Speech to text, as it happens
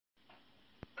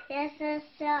This is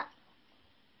a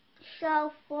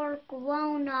show for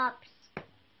grown-ups.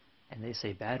 And they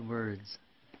say bad words.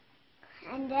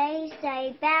 And they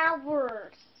say bad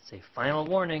words. Say final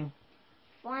warning.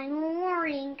 Final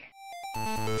warning.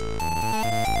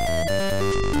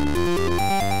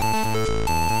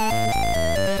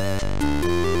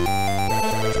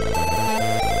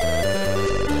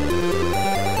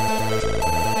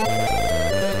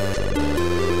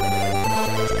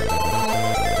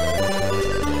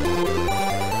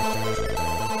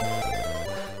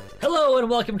 Hello and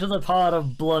welcome to the Pod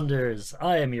of Blunders.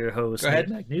 I am your host, Go ahead.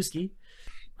 Nate Magnuski.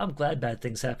 I'm glad bad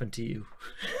things happen to you.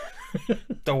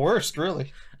 The worst,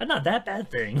 really. Not that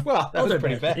bad thing. Well, that was Other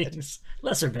pretty bad. things.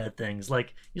 Lesser bad things,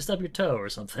 like you stub your toe or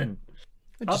something.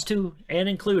 Up to and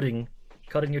including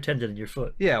cutting your tendon in your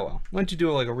foot. Yeah, well, why don't you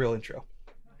do like a real intro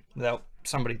without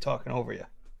somebody talking over you?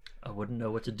 I wouldn't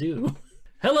know what to do.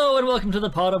 Hello and welcome to the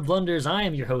Pod of Blunders. I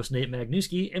am your host, Nate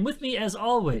Magnuski, and with me, as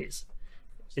always,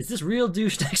 is this real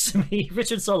douche next to me,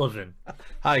 Richard Sullivan.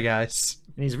 Hi, guys.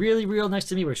 And he's really real next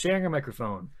to me. We're sharing a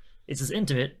microphone. It's as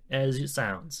intimate as it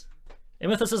sounds.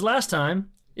 And with us as last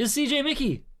time is CJ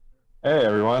Mickey. Hey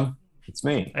everyone, it's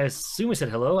me. I assume we said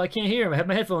hello. I can't hear him. I have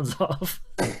my headphones off.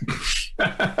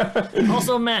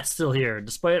 Also, Matt's still here,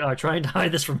 despite our trying to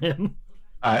hide this from him.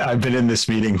 I've been in this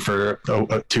meeting for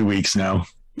 2 weeks now.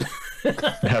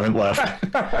 I haven't left.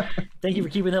 Thank you for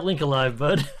keeping that link alive,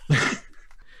 bud.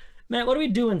 Matt, what are we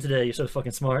doing today? You're so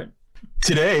fucking smart.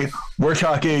 Today we're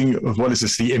talking. What is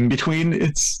this? The in between?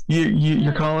 It's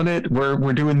you're calling it.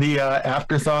 We're doing the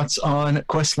afterthoughts on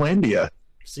Questlandia.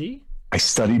 See? I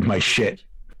studied my shit,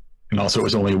 and also it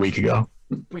was only a week ago.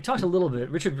 We talked a little bit.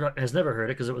 Richard has never heard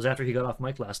it because it was after he got off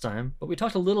mic last time. But we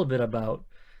talked a little bit about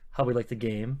how we like the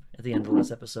game at the end of the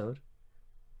last episode.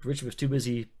 Richard was too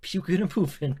busy puking and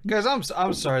pooping. Guys,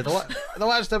 I'm sorry. The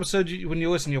last episode, when you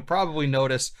listen, you'll probably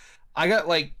notice I got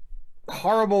like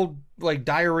horrible like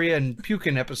diarrhea and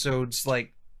puking episodes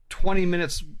like 20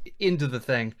 minutes into the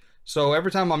thing. So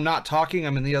every time I'm not talking,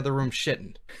 I'm in the other room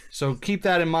shitting. So keep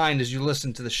that in mind as you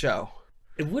listen to the show.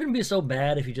 It wouldn't be so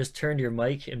bad if you just turned your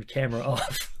mic and camera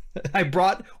off.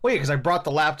 because I brought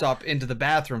the laptop into the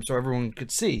bathroom so everyone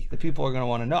could see. The people are going to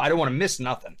want to know. I don't want to miss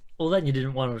nothing. Well, then you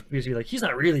didn't want to be like, he's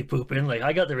not really pooping. Like,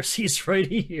 I got the receipts right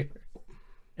here.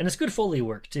 And it's good Foley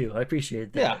work, too. I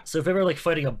appreciate that. Yeah. So if ever, like,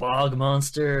 fighting a bog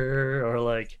monster or,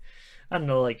 like, I don't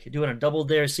know, like, doing a double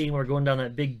dare scene where we're going down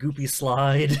that big goopy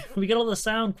slide, we get all the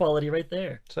sound quality right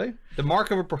there. See? The mark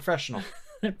of a professional.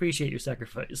 I appreciate your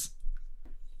sacrifice.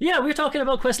 Yeah, we're talking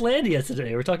about Questlandia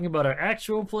today. We're talking about our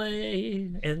actual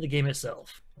play and the game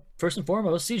itself. First and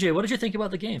foremost, CJ, what did you think about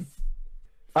the game?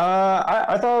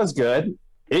 I thought it was good.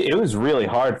 It was really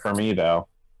hard for me though.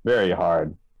 Very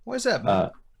hard. What is that,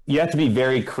 man? You have to be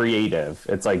very creative.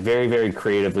 It's like very, very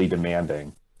creatively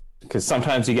demanding. Because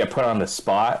sometimes you get put on the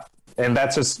spot, and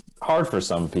that's just hard for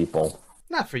some people.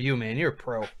 Not for you, man. You're a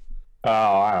pro. Oh,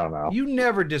 I don't know. You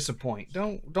never disappoint.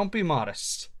 Don't be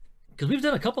modest. Because we've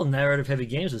done a couple narrative-heavy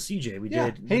games with CJ. We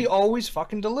did. He always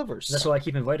fucking delivers. That's why I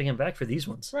keep inviting him back for these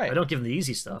ones. Right. I don't give him the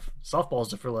easy stuff.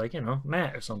 Softballs are for, like,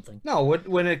 Matt or something. No,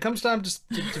 when it comes time to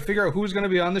figure out who's going to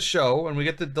be on the show, and we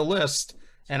get the list,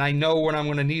 and I know when I'm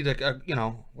going to need a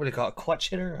what do you call it, a clutch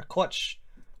hitter, a clutch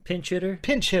Pinch hitter.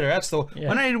 pinch hitter. That's the Yeah.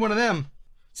 when I need one of them.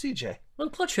 CJ. Well,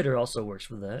 clutch hitter also works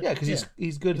for that. Yeah, because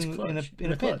he's good It's in clutch.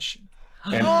 a pinch.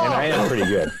 And I am pretty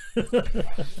good.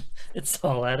 It's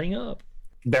all adding up.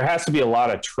 There has to be a lot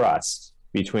of trust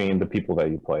between the people that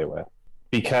you play with,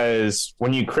 because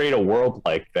when you create a world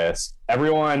like this,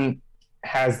 everyone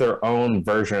has their own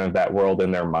version of that world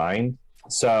in their mind.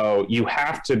 So you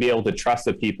have to be able to trust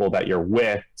the people that you're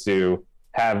with to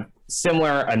have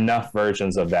similar enough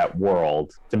versions of that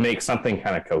world to make something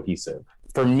kind of cohesive.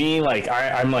 For me, like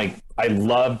I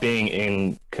love being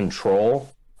in control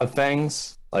of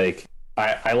things. Like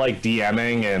I like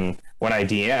DMing, and when I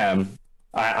DM,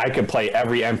 I could play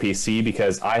every NPC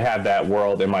because I have that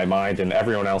world in my mind and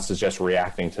everyone else is just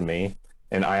reacting to me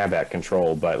and I have that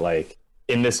control. But like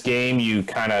in this game, you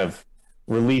kind of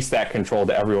release that control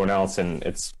to everyone else and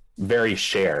it's very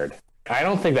shared. I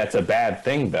don't think that's a bad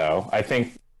thing though. I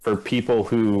think for people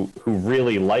who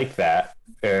really like that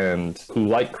and who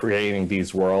like creating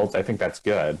these worlds, I think that's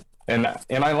good. And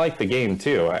I like the game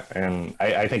too. And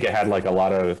I think it had like a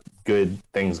lot of good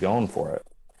things going for it.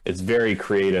 It's very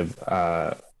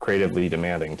creatively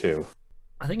demanding too.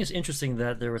 I think it's interesting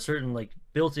that there were certain like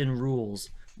built-in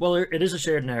rules. Well, it is a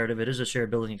shared narrative. It is a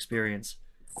shared building experience.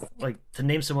 Like to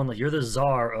name someone like you're the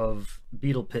czar of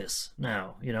beetle piss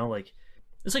now, like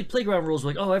it's like playground rules.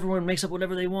 Like, oh, everyone makes up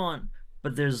whatever they want,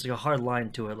 but there's like a hard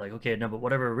line to it. Like, okay, no, but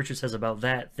whatever Richard says about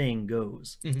that thing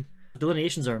goes. Mm-hmm.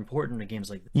 Delineations are important in games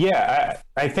like this. Yeah,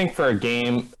 I think for a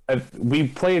game, we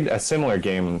played a similar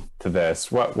game to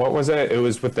this. What was it? It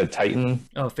was with the Titan.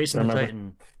 Oh, Facing the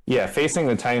Titan. Yeah, Facing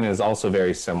the Titan is also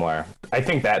very similar. I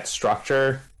think that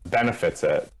structure benefits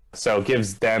it. So it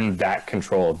gives them that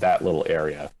control of that little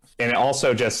area. And it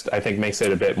also just, I think, makes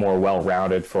it a bit more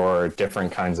well-rounded for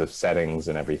different kinds of settings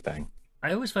and everything.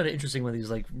 I always find it interesting when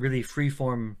these like really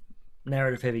free-form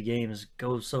narrative-heavy games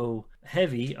go so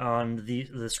heavy on the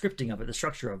scripting of it, the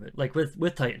structure of it. Like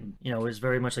with Titan, you know, it's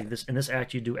very much like this. In this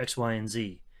act, you do X, Y, and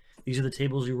Z. These are the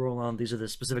tables you roll on. These are the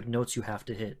specific notes you have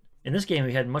to hit. In this game,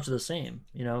 we had much of the same.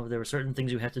 You know, there were certain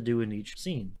things you had to do in each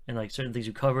scene, and like certain things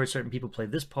you covered. Certain people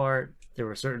played this part. There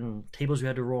were certain tables you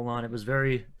had to roll on. It was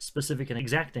very specific and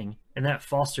exacting, and that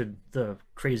fostered the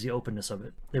crazy openness of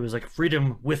it. There was like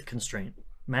freedom with constraint.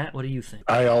 Matt, what do you think?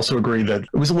 I also agree that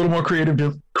it was a little more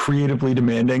creatively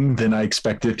demanding than I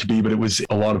expected it to be, but it was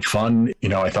a lot of fun. You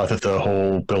know, I thought that the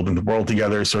whole building the world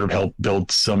together sort of helped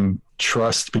build some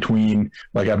trust between,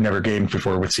 like, I've never gamed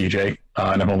before with CJ,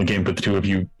 and I've only gamed with the two of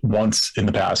you once in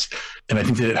the past. And I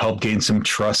think that it helped gain some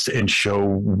trust and show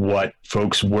what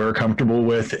folks were comfortable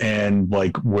with and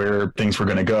like where things were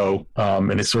going to go.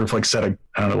 And it sort of like set a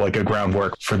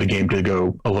groundwork for the game to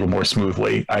go a little more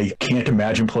smoothly. I can't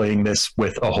imagine playing this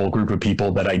with a whole group of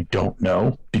people that I don't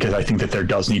know, because I think that there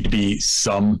does need to be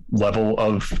some level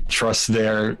of trust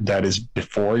there that is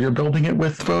before you're building it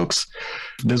with folks.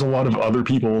 There's a lot of other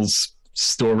people's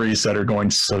stories that are going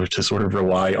to sort of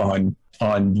rely on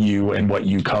you and what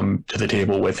you come to the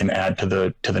table with and add to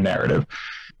the narrative.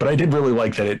 But I did really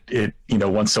like that it you know,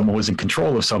 once someone was in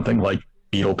control of something like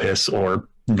beetle piss or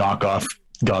knockoff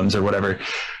guns or whatever,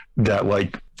 that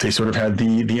like they sort of had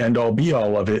the end all be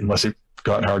all of it, unless it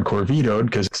got hardcore vetoed,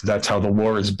 because that's how the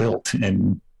lore is built,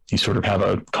 and you sort of have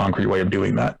a concrete way of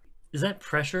doing that. Is that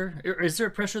pressure? Is there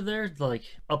pressure there to like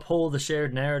uphold the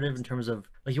shared narrative in terms of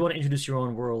like you want to introduce your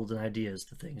own world and ideas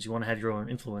to things, you want to have your own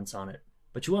influence on it,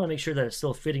 but you want to make sure that it's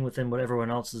still fitting within what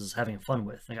everyone else is having fun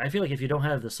with? Like, I feel like if you don't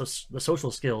have the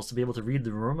social skills to be able to read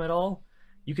the room at all,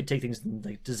 you could take things in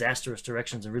like disastrous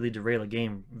directions and really derail a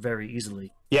game very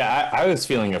easily. Yeah, I was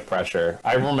feeling a pressure.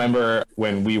 I remember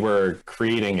when we were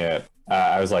creating it,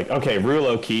 I was like, okay,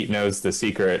 Rulo Keat knows the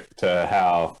secret to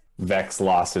how Vex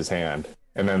lost his hand.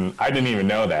 And then I didn't even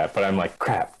know that, but I'm like,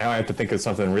 crap, now I have to think of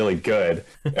something really good.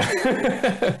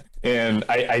 And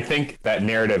I think that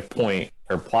narrative point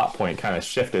or plot point kind of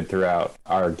shifted throughout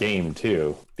our game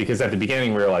too. Because at the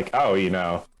beginning we were like, oh, you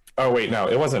know, oh wait, no,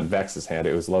 it wasn't Vex's hand,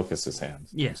 it was Locust's hand.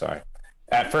 Yeah. Sorry.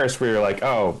 At first we were like,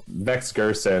 oh, Vex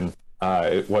Gerson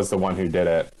was the one who did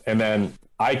it. And then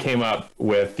I came up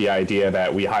with the idea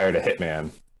that we hired a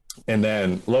hitman. And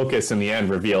then Locust in the end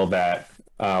revealed that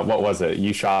what was it?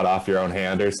 You shot off your own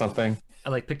hand or something? I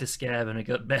like picked a scab and it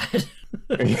got bad.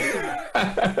 And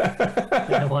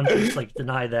I wanted to just like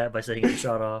deny that by saying it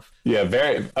shot off. Yeah,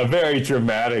 a very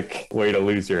dramatic way to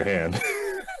lose your hand.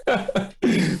 But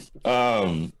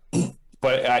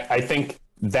I think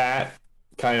that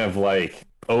kind of like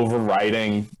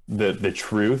overriding the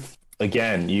truth,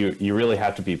 again, you really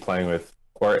have to be playing with,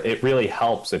 or it really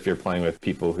helps if you're playing with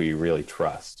people who you really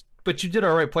trust. But you did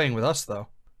all right playing with us, though.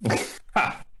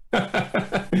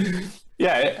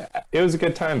 Yeah, it was a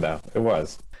good time, though. It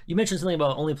was. You mentioned something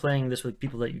about only playing this with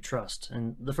people that you trust.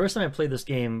 And the first time I played this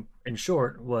game, in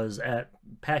short, was at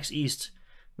PAX East,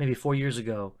 maybe 4 years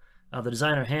ago. The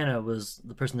designer, Hannah, was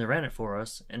the person that ran it for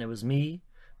us. And it was me,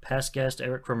 past guest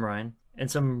Eric Crumrine, and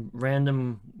some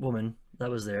random woman that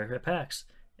was there at PAX.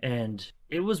 And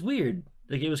it was weird.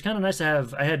 Like, it was kind of nice to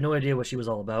have... I had no idea what she was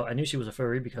all about. I knew she was a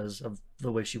furry because of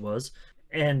the way she was.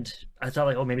 And I thought,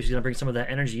 like, oh, maybe she's going to bring some of that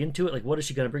energy into it. Like, what is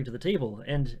she going to bring to the table?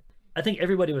 And I think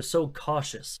everybody was so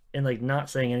cautious and, like, not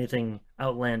saying anything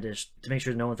outlandish to make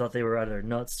sure no one thought they were out of their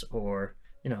nuts, or,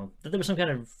 you know, that there was some kind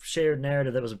of shared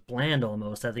narrative that was bland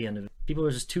almost at the end of it. People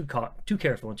were just too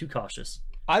careful and too cautious.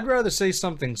 I'd rather say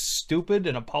something stupid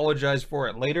and apologize for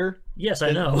it later. Yes,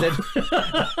 I know.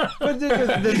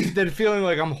 Than feeling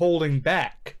like I'm holding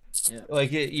back. Yeah. Like,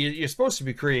 you're supposed to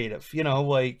be creative, you know,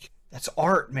 like, that's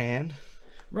art, man.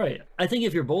 Right. I think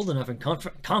if you're bold enough and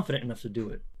confident enough to do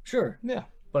it, sure. Yeah.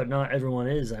 But not everyone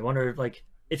is. I wonder, like,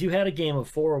 if you had a game of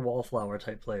 4 wallflower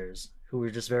type players who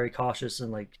were just very cautious and,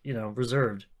 like, you know,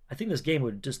 reserved, I think this game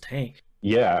would just tank.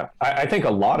 Yeah, I think a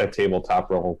lot of tabletop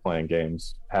role-playing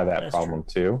games have that problem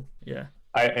too. Yeah.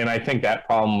 I think that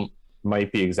problem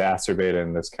might be exacerbated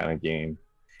in this kind of game.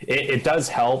 It does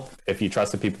help if you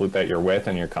trust the people that you're with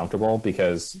and you're comfortable,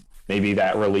 because maybe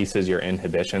that releases your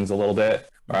inhibitions a little bit.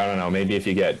 Or I don't know, maybe if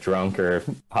you get drunk or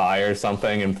high or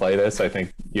something and play this, I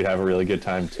think you'd have a really good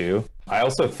time too. I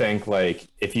also think like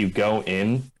if you go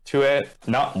into it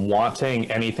not wanting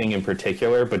anything in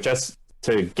particular, but just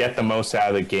to get the most out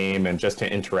of the game and just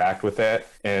to interact with it.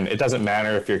 And it doesn't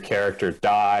matter if your character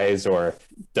dies or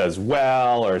does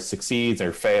well or succeeds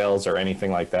or fails or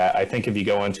anything like that. I think if you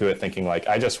go into it thinking like,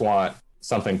 I just want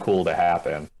something cool to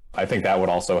happen, I think that would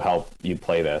also help you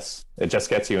play this. It just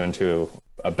gets you into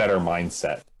a better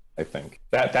mindset, I think.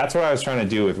 That's what I was trying to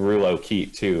do with Rulo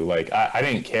Keat too. Like, I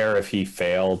didn't care if he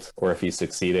failed or if he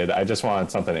succeeded. I just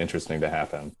wanted something interesting to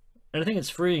happen. And I think it's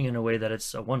freeing in a way that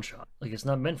it's a one-shot. Like, it's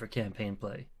not meant for campaign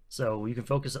play. So you can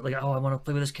focus on, like, oh, I want to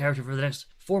play with this character for the next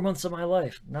 4 months of my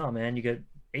life. No, man, you get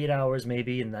 8 hours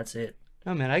maybe, and that's it.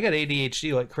 Oh, man, I got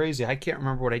ADHD like crazy. I can't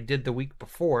remember what I did the week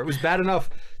before. It was bad enough.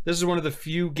 This is one of the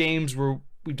few games where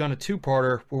we've done a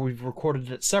two-parter where we've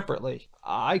recorded it separately.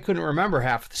 I couldn't remember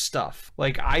half the stuff.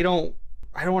 Like, I don't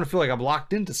want to feel like I'm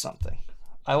locked into something.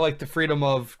 I like the freedom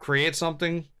of create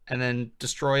something and then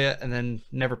destroy it and then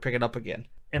never pick it up again.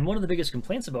 And one of the biggest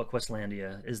complaints about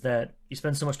Questlandia is that you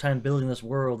spend so much time building this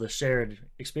world, this shared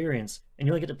experience, and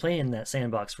you only get to play in that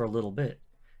sandbox for a little bit.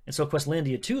 And so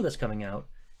Questlandia 2 that's coming out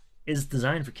is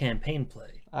designed for campaign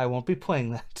play. I won't be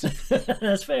playing that.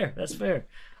 That's fair. That's fair.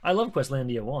 I love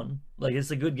Questlandia 1. Like,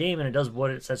 it's a good game, and it does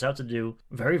what it sets out to do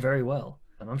very, very well.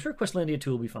 And I'm sure Questlandia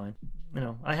 2 will be fine. You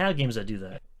know, I have games that do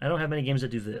that. I don't have many games that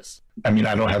do this. I mean,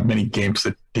 I don't have many games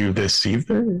that do this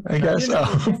either, I guess.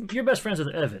 You're best friends with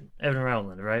Evan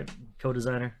Rowland, right?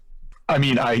 Co-designer? I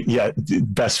mean,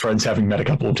 best friends, having met a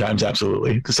couple of times,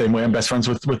 absolutely. The same way I'm best friends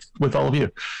with all of you.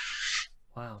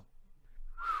 Wow.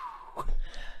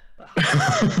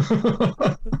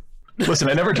 Listen,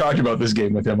 I never talked about this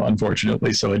game with him,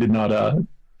 unfortunately, so I did not,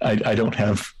 I don't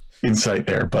have insight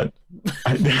there, but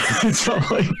it's not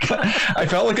like I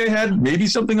felt like I had maybe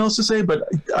something else to say. But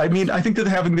I mean, I think that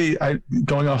having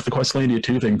going off the Questlandia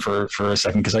 2 thing for a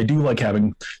second, because I do like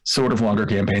having sort of longer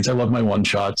campaigns. I love my one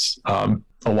shots a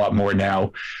lot more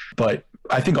now, but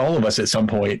I think all of us at some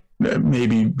point,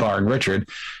 maybe barring Richard,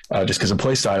 just because of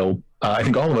playstyle, I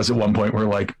think all of us at one point were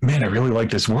like, man, I really like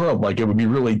this world. Like, it would be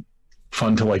really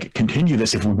fun to like continue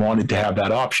this if we wanted to have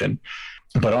that option.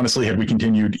 But honestly, had we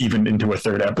continued even into a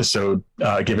third episode,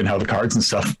 given how the cards and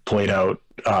stuff played out,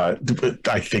 I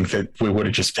think that we would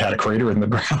have just had a crater in the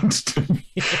ground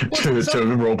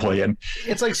to role play in.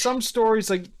 It's like some stories,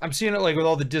 like I'm seeing it like with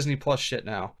all the Disney Plus shit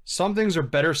now. Some things are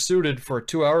better suited for a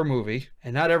 2-hour movie,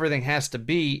 and not everything has to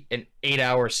be an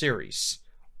 8-hour series.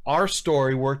 Our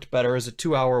story worked better as a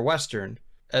 2-hour Western,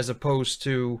 as opposed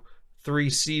to 3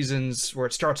 seasons where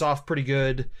it starts off pretty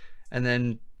good, and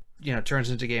then turns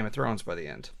into Game of Thrones by the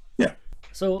end. Yeah.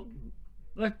 So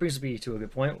that brings me to a good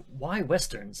point. Why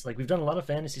Westerns? Like, we've done a lot of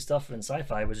fantasy stuff and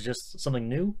sci-fi. Was it just something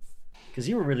new? Because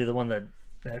you were really the one that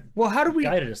how do we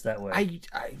guided us that way.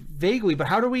 I vaguely, but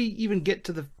how do we even get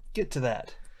to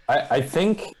that? I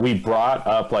think we brought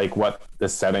up like what the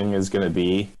setting is going to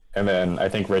be, and then I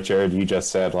think Richard, you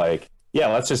just said like, yeah,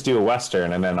 let's just do a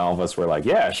Western, and then all of us were like,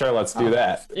 yeah, sure, let's do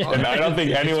that. And I don't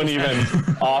think anyone even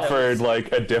offered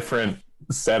like a different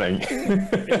setting.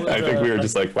 I think we were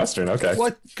just like Western, okay.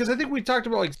 What? Because I think we talked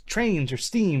about like trains or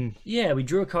steam. Yeah, we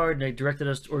drew a card and it directed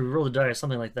us, or we rolled a die,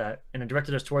 something like that, and it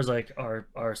directed us towards like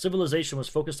our civilization was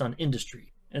focused on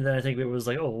industry. And then I think it was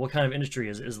like, oh, what kind of industry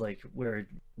is like where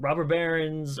robber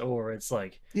barons, or it's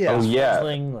like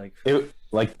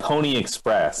like Pony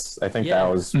Express. I think that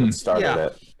was what started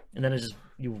it. And then it just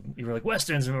you were like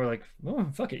Westerns, and we were like, oh,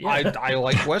 fuck it, yeah. I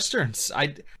like Westerns.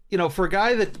 For a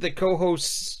guy that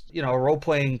co-hosts a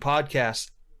role-playing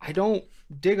podcast, I don't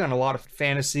dig on a lot of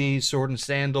fantasy, sword and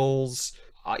sandals.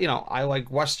 I like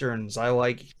Westerns. I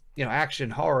like action,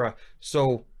 horror.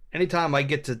 So anytime I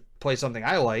get to play something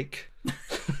I like,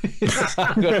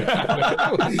 I'm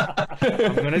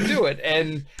gonna do it.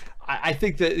 And I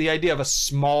think that the idea of a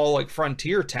small like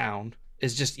frontier town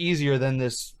is just easier than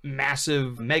this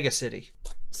massive mega city.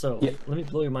 So let me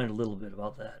blow your mind a little bit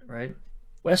about that, right?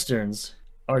 Westerns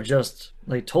are just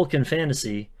like Tolkien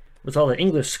fantasy with all the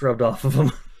English scrubbed off of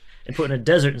them and put in a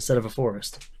desert instead of a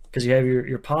forest. Because you have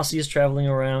your posses traveling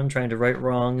around trying to right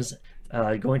wrongs,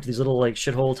 going to these little like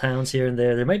shithole towns here and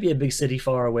there. There might be a big city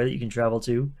far away that you can travel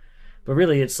to, but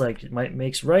really it's like it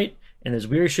makes right, and there's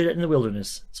weird shit in the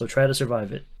wilderness, so try to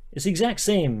survive it. It's the exact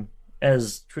same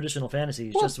as traditional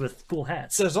fantasy, just with cool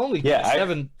hats. There's only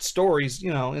 7 stories,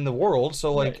 in the world,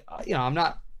 so like, I'm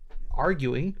not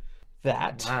arguing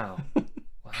that. Wow.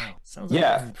 Sounds like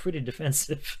I'm pretty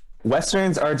defensive.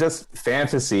 Westerns are just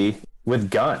fantasy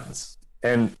with guns,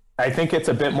 and I think it's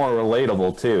a bit more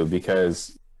relatable too,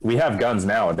 because we have guns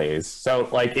nowadays. So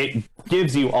like it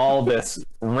gives you all this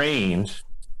range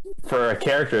for a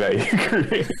character that you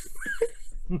create.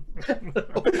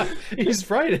 He's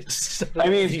right. It's I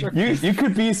mean, you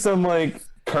could be some like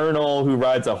colonel who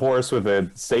rides a horse with a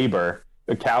saber,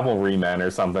 a cavalryman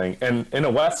or something. And in a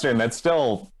Western, that's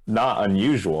still not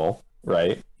unusual,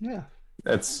 right? Yeah.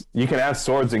 You can have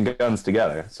swords and guns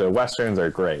together. So Westerns are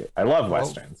great. I love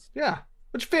Westerns. Yeah.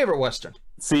 What's your favorite Western?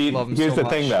 See, Love 'em here's so the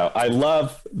thing, much. though. I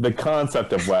love the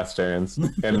concept of Westerns,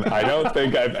 and I don't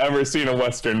think I've ever seen a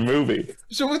Western movie.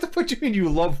 So what the fuck do you mean you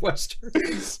love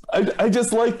Westerns? I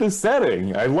just like the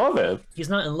setting. I love it. He's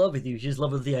not in love with you. He's in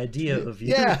love with the idea of you.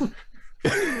 Yeah.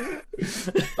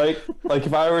 Like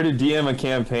if I were to DM a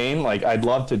campaign, like I'd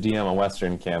love to DM a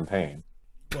Western campaign.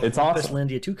 It's awesome.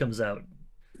 Questlandia 2 comes out.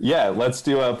 Yeah, let's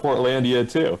do a Portlandia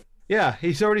too. Yeah,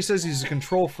 he already says he's a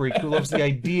control freak who loves the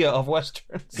idea of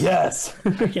Westerns. Yes.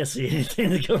 I can't see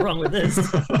anything to go wrong with this.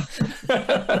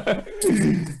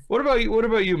 What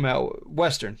about you, Matt?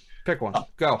 Western. Pick one.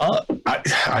 Go.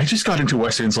 I just got into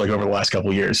Westerns like over the last couple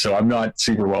of years, so I'm not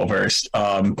super well versed.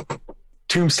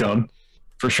 Tombstone,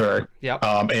 for sure. Yep.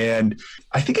 And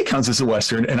I think it counts as a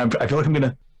Western, and I feel like I'm going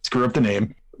to screw up the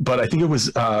name, but I think it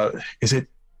was, is it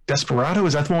Desperado?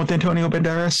 Is that the one with Antonio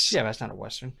Banderas? Yeah, that's not a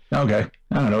Western. Okay.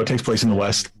 I don't know. It takes place in the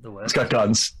West. The West. It's got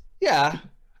guns. Yeah.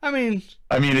 I mean,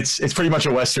 It's pretty much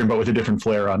a Western, but with a different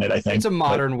flair on it, I think. it's a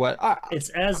modern It's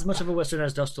as much of a Western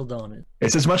as Dust Till Dawn is.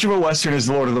 It's as much of a Western as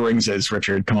The Lord of the Rings is,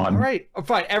 Richard. Come on. All right. Oh,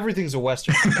 fine. Everything's a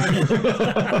Western.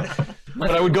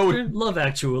 But I would go with... Love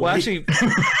Actually. Well, actually,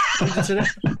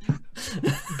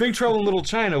 Big Trouble in Little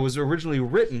China was originally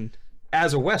written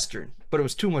as a Western, but it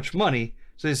was too much money,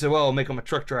 so they said, well, we'll make him a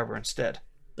truck driver instead.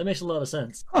 That makes a lot of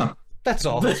sense. Huh. That's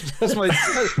all. That's my.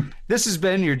 This has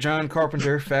been your John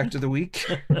Carpenter fact of the week.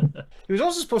 He was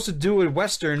also supposed to do a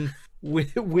Western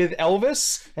with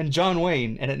Elvis and John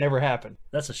Wayne, and it never happened.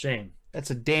 That's a shame. That's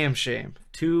a damn shame.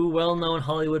 Two well-known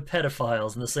Hollywood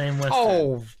pedophiles in the same Western.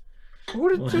 Oh,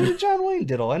 who did John Wayne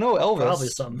diddle? I know Elvis. Probably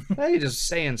something. Hey, just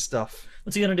saying stuff.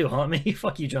 What's he gonna do? Haunt me?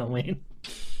 Fuck you, John Wayne.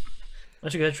 Why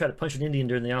don't you go try to punch an Indian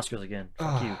during the Oscars again?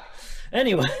 Fuck you.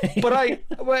 Anyway. But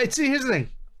see, here's the thing.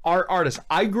 Artists.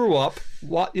 I grew up.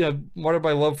 What part of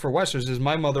my love for westerns is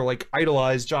my mother like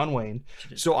idolized John Wayne,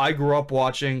 so I grew up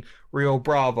watching Rio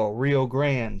Bravo, Rio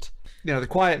Grande, The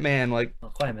Quiet Man. Like,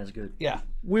 Quiet Man's good. yeah,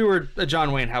 we were a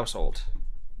John Wayne household.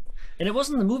 And it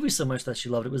wasn't the movie so much that she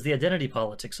loved; it was the identity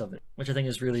politics of it, which I think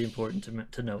is really important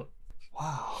to note.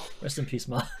 Wow. Rest in peace,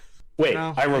 Ma. Wait,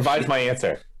 No. I revised my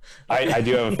answer. I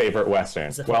do have a favorite Western.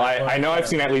 Is it Well, Wild I know Wild I've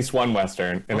seen at least one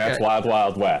Western, and that's Okay. Wild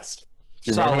Wild West.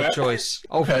 You remember Solid that? choice.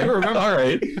 Oh, Okay. I remember. All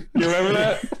right. You remember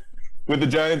that? With the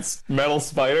giant metal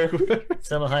spider?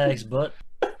 Selma Hayek's butt.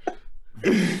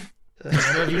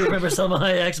 None of you remember Selma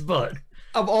Hayek's butt?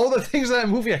 Of all the things in that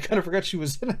movie, I kind of forgot she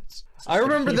was in it. I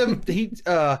remember them.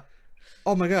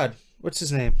 Oh my God, what's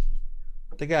his name?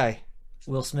 The guy,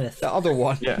 Will Smith. the other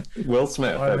one. Yeah, Will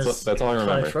Smith. Artemis That's all I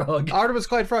remember. Frog. Artemis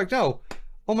Clyde Frog. No.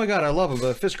 Oh my God, I love him.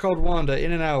 The Fish Called Wanda,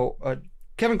 In and Out.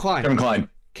 Kevin Kline. Kevin Kline.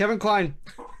 Kevin Kline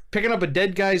picking up a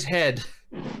dead guy's head,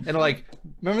 and like,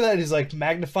 remember that he's like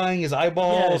magnifying his Yeah,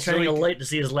 eyeballs. turning a so he- light to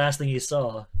see his last thing he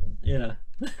saw. Yeah.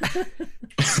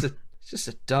 It's just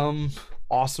a dumb,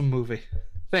 awesome movie.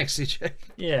 Thanks, CJ.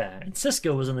 Yeah, and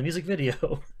Cisco was in the music video.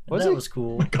 And Was that he? was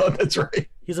cool. God, that's right.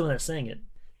 He's the one that sang it.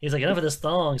 He's like, enough of this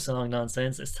thong song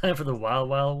nonsense. It's time for the Wild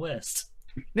Wild West.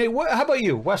 Nate, how about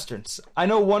you? Westerns. I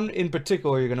know one in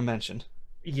particular you're going to mention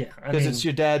Yeah, I because mean, it's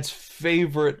your dad's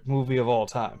favorite movie of all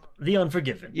time. The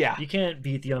Unforgiven. Yeah. You can't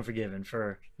beat The Unforgiven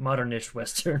for modern-ish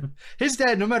Western. His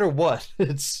dad, no matter what,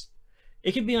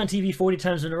 It could be on TV 40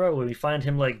 times in a row when we find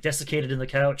him, like, desiccated in the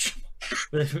couch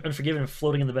with Unforgiven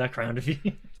floating in the background of you.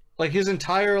 like his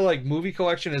entire like movie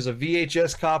collection is a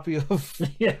VHS copy of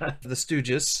Yeah. The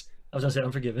Stooges, I was gonna say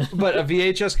Unforgiven. but a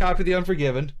VHS copy of The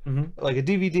Unforgiven, Mhm. like a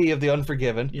DVD of The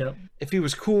Unforgiven. Yep. If he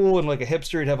was cool and like a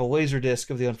hipster, he'd have a laser disc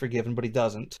of The Unforgiven, but he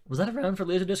doesn't. Was that around for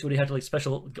Laserdisc, or would he have to, like,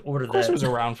 special order Of course, that? it was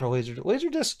around for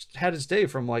Laserdisc had its day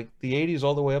from like the 80s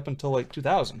all the way up until like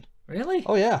 2000. Really?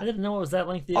 Oh yeah. I didn't know it was that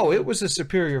lengthy. Oh, it was a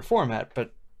superior format,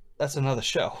 but that's another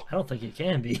show. I don't think it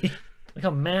can be. Look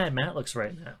how mad Matt looks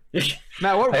right now.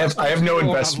 Matt, what I have no going on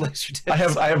investment.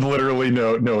 Laserdisc? I have literally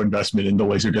no investment in the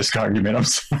Laserdisc argument. I'm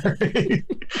sorry.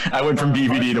 I went from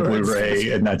DVD to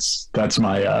Blu-ray, and that's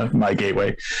my my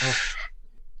gateway.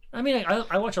 I mean,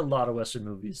 I watch a lot of Western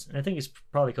movies, and I think it's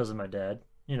probably because of my dad,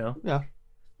 Yeah.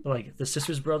 Like, The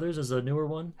Sisters Brothers is a newer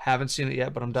one. Haven't seen it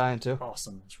yet, but I'm dying to.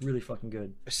 Awesome. It's really fucking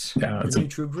good. Yeah, The New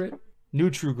True Grit. New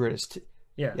True Grit is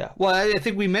Yeah. Yeah. Well, I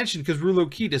think we mentioned because Rulo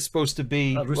Keat is supposed to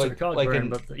be Rooster Cogburn, in,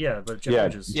 but Jeff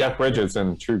Bridges. Jeff Bridges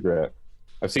in True Grit.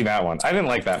 I've seen that one. I didn't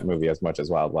like that movie as much as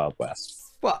Wild Wild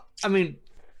West. well, I mean,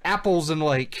 apples and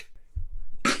like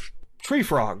tree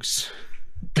frogs.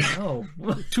 Oh.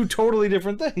 Two totally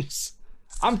different things.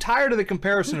 I'm tired of the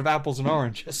comparison of apples and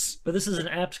oranges. But this is an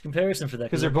apt comparison for that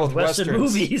Because they're both Western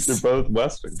Westerns. movies. They're both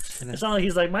Westerns. It's not like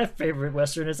he's like, my favorite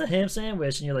Western is a ham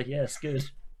sandwich, and you're like, yes, good.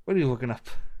 What are you looking up?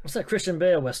 What's that Christian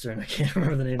Bale Western? I can't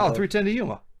remember the name Oh, of it. 310 to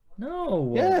Yuma.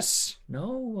 No. Yes.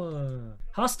 No.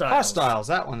 Hostiles. Hostiles,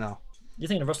 that one though. You're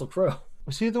thinking of Russell Crowe.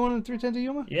 Was he the one in 310 to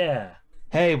Yuma? Yeah.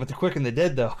 Hey, but the Quick and the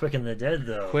Dead though. Quick and the Dead,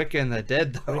 though. Quick and the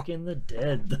Dead though. Quick and the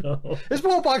Dead, though. This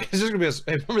whole podcast is gonna be.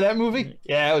 Hey, remember that movie?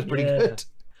 Yeah, it was pretty Yeah. good.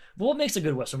 But what makes a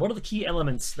good Western? What are the key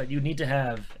elements that you need to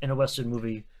have in a Western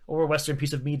movie or a Western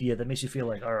piece of media that makes you feel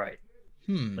like, all right,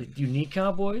 like, do you need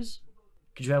cowboys?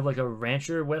 Could you have like a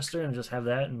rancher Western and just have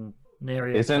that and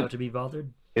nary to be bothered?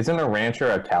 Isn't a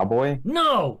rancher a cowboy?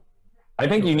 No! I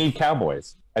think you need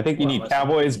cowboys. I think you need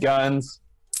cowboys, guns,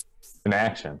 and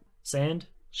action. Sand?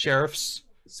 Sheriffs,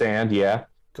 Sand, yeah.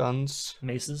 guns,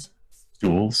 Maces?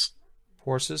 Duels.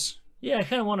 horses. Yeah, I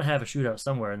kind of want to have a shootout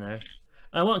somewhere in there.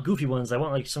 I want goofy ones. I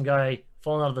want like some guy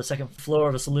falling out of the second floor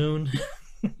of a saloon.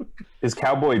 Is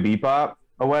Cowboy Bebop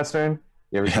a Western?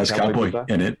 You ever It seen has cowboy Bebop?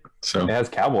 in it, so It has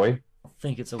cowboy. I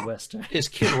think it's a Western. Is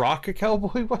Kid Rock a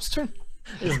cowboy western?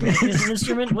 Is music an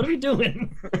instrument? What are we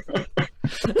doing?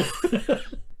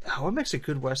 Oh, what makes a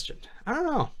good western? I don't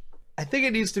know. I think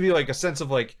it needs to be like a sense of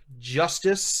like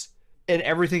justice, and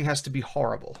everything has to be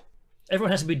horrible.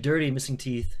 Everyone has to be dirty and missing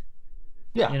teeth.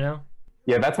 Yeah. You know?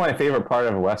 Yeah, that's my favorite part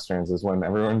of Westerns is when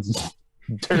everyone's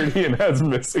dirty and has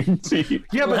missing teeth.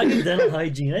 Yeah, Well, but like dental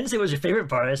hygiene. I didn't say what was your favorite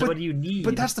part. I said, what do you need?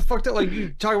 but that's the fucked up. Like you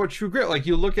talk about True Grit, like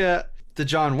you look at the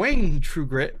John Wayne True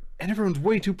Grit, and everyone's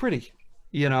way too pretty.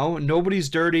 You know, nobody's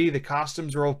dirty. The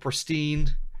costumes are all pristine.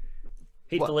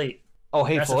 Hateful Eight. Oh, That's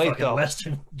a Hateful Eight fucking though.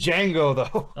 Western. Django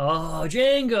though. Oh,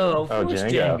 Django. Of Oh, course,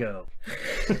 Django.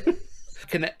 Django.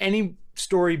 Can any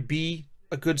story be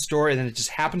a good story and then it just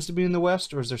happens to be in the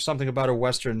West, or is there something about a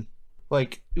Western?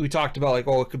 Like we talked about, like,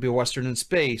 oh, it could be a Western in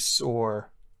space, or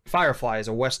Firefly is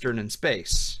a Western in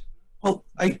space. Well,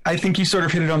 I think you sort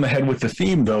of hit it on the head with the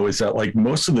theme, though, is that like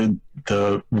most of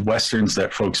the Westerns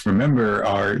that folks remember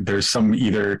are there's some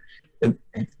either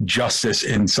justice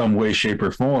in some way, shape,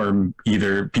 or form.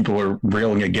 Either people are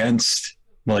railing against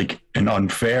like an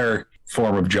unfair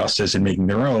form of justice and making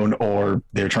their own, or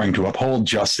they're trying to uphold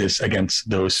justice against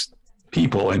those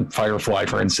people. And Firefly,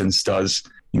 for instance, does,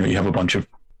 you have a bunch of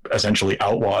essentially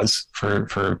outlaws,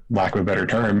 for lack of a better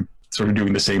term, sort of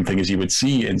doing the same thing as you would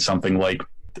see in something like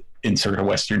insert a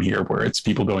Western here, where it's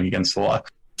people going against the law.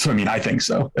 So, I mean, I think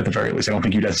so, at the very least. I don't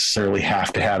think you necessarily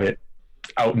have to have it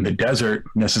out in the desert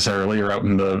necessarily, or out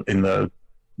in the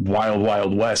wild,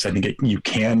 wild west. I think you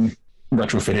can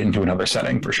retrofit it into another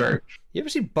setting for sure. You ever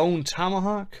see Bone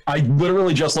Tomahawk? I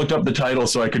literally just looked up the title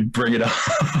so I could bring it up.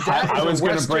 I was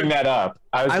going to bring that up.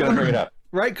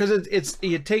 Right, because it's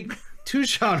you take two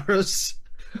genres.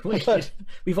 Wait,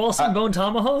 we've all seen Bone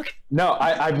Tomahawk? No,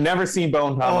 I've never seen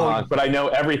Bone Tomahawk, but I know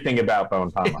everything about Bone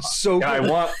Tomahawk. It's so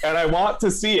good. And I want to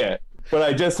see it, but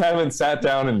I just haven't sat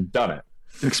down and done it.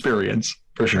 Experience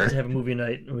for We sure. have to have a movie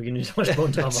night and we can watch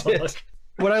Bone That's Tomahawk. it.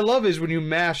 What I love is when you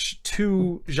mash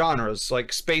two genres,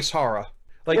 like space horror.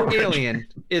 Like Alien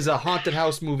is a haunted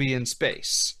house movie in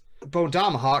space. Bone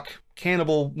Tomahawk,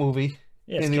 cannibal movie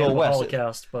Yeah, it's in the kind Old of a West.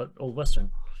 Holocaust, but Old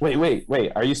Western. Wait.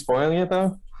 Are you spoiling it,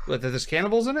 though? But there's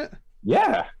cannibals in it?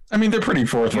 Yeah. I mean, they're pretty You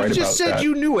forthright about just said that.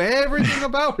 you knew everything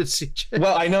about it, CJ.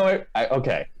 Well, I know it.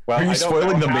 Okay. Well, Are you I don't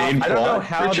spoiling know the how- main I don't know plot,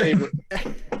 how they. Richard?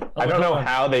 I don't hold know on.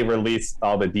 how they released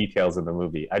all the details in the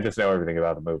movie. I just know everything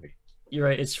about the movie. You're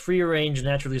right. It's free-range,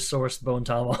 naturally sourced bone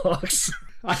tomahawks.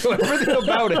 I know everything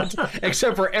about it,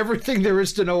 except for everything there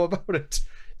is to know about it.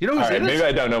 You know who's All right, in maybe it?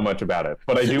 I don't know much about it,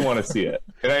 but I do want to see it,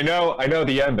 and I know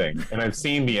the ending, and I've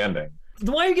seen the ending.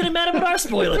 Then why are you getting mad about our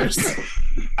spoilers?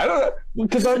 I don't know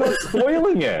because I'm not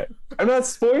spoiling it. I'm not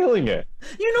spoiling it.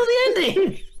 You know the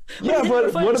ending. Yeah,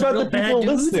 but what about the people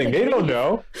listening? They don't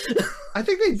know. I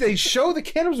think they show the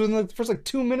cannibals within the first like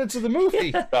 2 minutes of the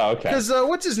movie. Oh, okay. Because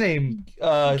what's his name?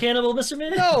 Cannibal Mr.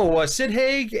 Man? No, Sid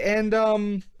Haig and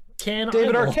David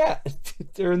Cannibal. Arquette.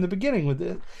 They're in the beginning with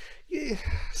it. Yeah.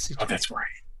 Oh, that's right.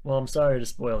 Well, I'm sorry to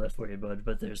spoil that for you, bud,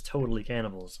 but there's totally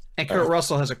cannibals. And Kurt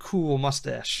Russell has a cool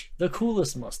mustache. The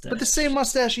coolest mustache. But the same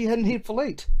mustache he had in Hateful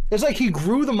Eight. It's like he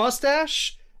grew the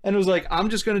mustache and was like, I'm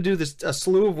just going to do a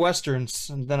slew of westerns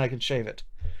and then I can shave it.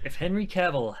 If Henry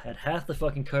Cavill had half the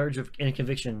fucking courage and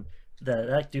conviction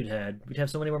that dude had, we'd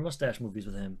have so many more mustache movies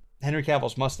with him. Henry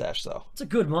Cavill's mustache, though. It's a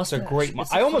good It's mustache. a great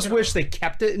mustache. I almost wish they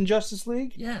kept it in Justice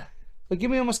League. Yeah. Like, give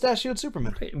me a mustachioed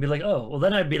Superman. Great. And be like, oh, well,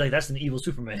 then I'd be like, that's an evil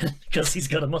Superman because he's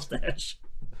got a mustache.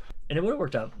 And it would have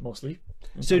worked out mostly.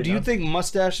 So do you think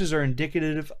mustaches are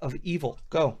indicative of evil?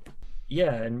 Go.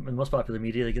 Yeah, and in most popular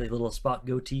media, they get like a little Spock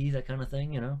goatee, that kind of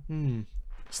thing, you know?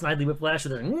 Snidely Whiplash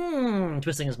with it,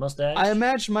 twisting his mustache. I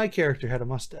imagine my character had a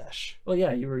mustache. Well,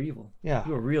 yeah, you were evil. Yeah.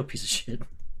 You were a real piece of shit.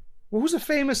 Well, who's a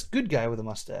famous good guy with a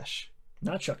mustache?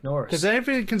 Not Chuck Norris. Because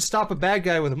anything can stop a bad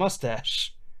guy with a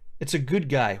mustache. It's a good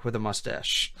guy with a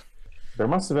mustache. There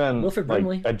must have been Wilford like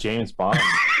Brimley. a James Bond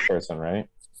person, right?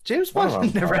 James I don't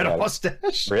Bond know. never had a Okay.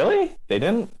 mustache. Really? They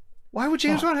didn't? Why would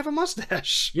James Bond have a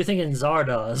mustache? You're thinking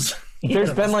Zardoz. He There's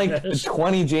had a been like mustache.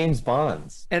 20 James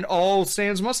Bonds. And all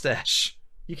sans mustache.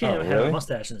 You can't Oh, have a really?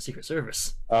 mustache in the Secret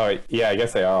Service. Oh, yeah, I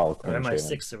guess they are all Or clean shaven.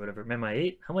 MI6 or whatever.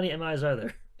 MI8? How many MIs are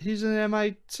there? He's in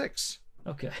MI6.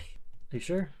 Okay. Are you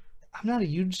sure? I'm not a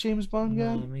huge James Bond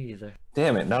guy. No, me either.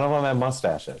 Damn it, none of them have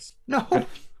mustaches. No.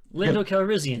 Lando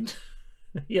Calrissian.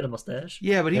 He had a mustache.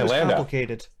 Yeah, but he Yeah, was Lando.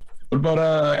 complicated. What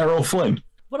about Errol Flynn?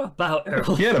 What about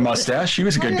Errol? He had a mustache. He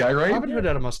was a good guy, right? Robin Hood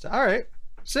had a mustache. All right.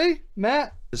 See?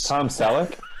 Matt. Tom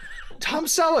Selleck? Tom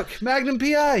Selleck, Magnum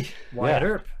PI. Wyatt Yeah.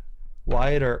 Earp.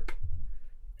 Wyatt Earp.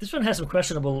 This one has some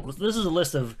questionable. This is a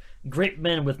list of great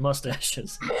men with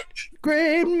mustaches.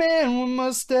 Great man with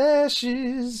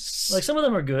mustaches. Like some of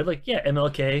them are good. Like yeah,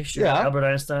 MLK, sure. Yeah. Albert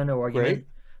Einstein, no argument. Great.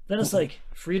 Then it's like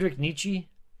Friedrich Nietzsche.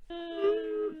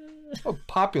 Oh,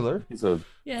 popular. He's a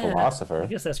Yeah, philosopher. I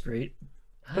guess that's great.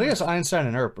 But I guess Einstein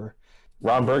and Earp are.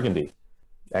 Ron Burgundy.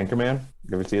 Anchorman?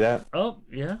 You ever see that? Oh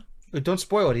yeah. Wait, don't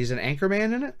spoil it. He's an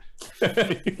anchorman in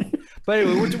it? But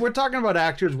anyway, we're talking about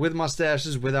actors with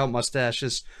mustaches, without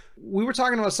mustaches. We were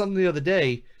talking about something the other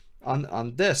day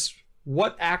on this.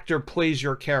 What actor plays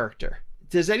your character?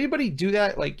 Does anybody do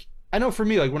that? Like, I know for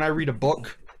me, like when I read a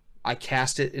book, I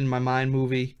cast it in my mind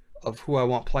movie of who I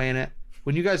want playing it.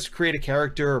 When you guys create a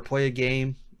character or play a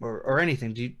game or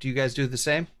anything, do you guys do the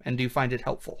same? And do you find it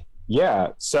helpful? Yeah.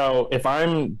 So if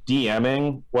I'm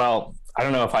DMing, well, I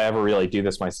don't know if I ever really do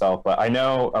this myself, but I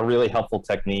know a really helpful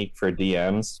technique for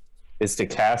DMs is to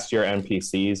cast your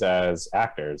NPCs as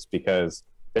actors, because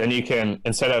then you can,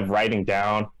 instead of writing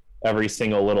down every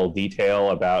single little detail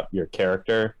about your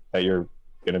character that you're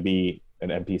going to be an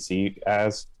NPC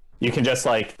as, you can just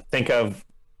like think of,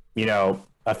 you know,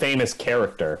 a famous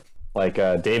character like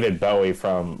David Bowie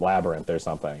from Labyrinth or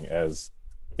something as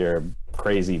your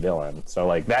crazy villain. So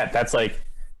like that's like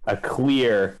a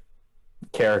clear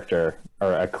character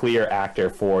or a clear actor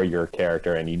for your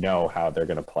character, and you know how they're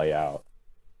going to play out.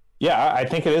 Yeah, I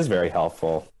think it is very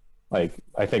helpful. Like,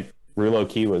 I think Rulo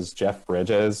Key was Jeff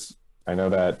Bridges. I know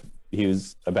that he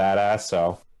was a badass,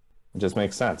 so it just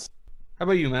makes sense. How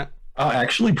about you, Matt?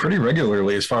 Actually, pretty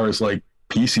regularly as far as like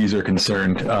PCs are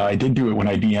concerned. I did do it when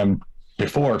I DM'd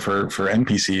before for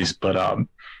NPCs, but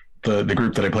the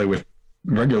group that I play with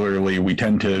regularly, we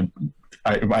tend to,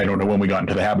 I don't know when we got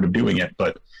into the habit of doing it,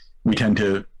 but we tend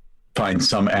to find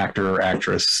some actor or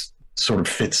actress sort of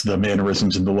fits the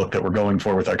mannerisms and the look that we're going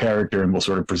for with our character, and we'll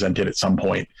sort of present it at some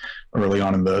point early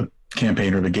on in the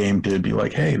campaign or the game to be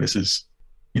like, hey, this is,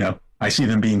 you know, I see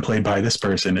them being played by this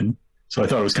person. And so I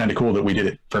thought it was kind of cool that we did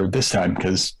it for this time,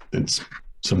 because it's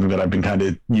something that I've been kind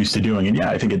of used to doing. And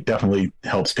yeah, I think it definitely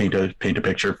helps paint a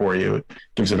picture for you. It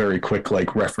gives a very quick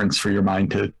like reference for your mind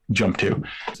to jump to.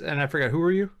 And I forgot, who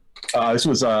were you? This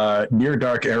was Near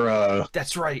Dark era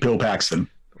That's right. Bill Paxton.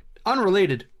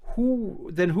 Unrelated.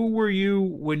 Who were you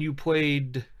when you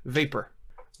played Vapor?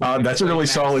 That's a really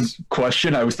solid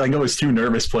question. I think I was too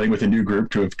nervous playing with a new group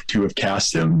to have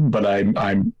cast him, but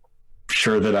I'm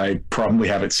sure that I probably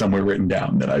have it somewhere written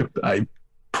down that I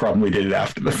probably did it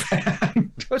after the fact.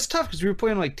 Well, it's tough because we were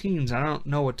playing like teens. I don't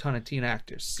know a ton of teen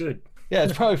actors. Good. Yeah,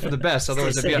 it's probably for the best.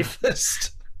 Otherwise, I'd be on safe. the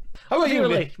list. How about You you, were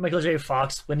Nick? like Michael J.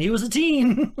 Fox when he was a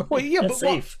teen. Well, yeah, That's but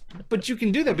safe. But you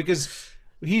can do that because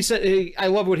he said, I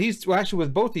love what he's, well, actually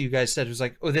with both of you guys said, it was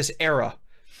like, oh, this era.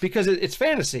 Because it's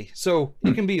fantasy. So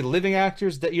you can be living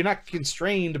actors that you're not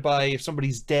constrained by if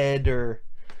somebody's dead or,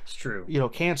 It's true. you know,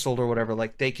 canceled or whatever.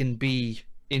 Like they can be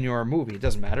in your movie. It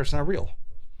doesn't matter. It's not real.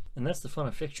 And that's the fun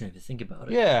of fiction if you think about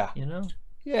it. Yeah. You know?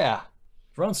 Yeah.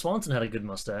 Ron Swanson had a good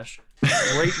mustache.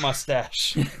 Great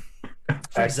mustache.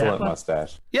 Excellent Zappa?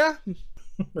 mustache. Yeah.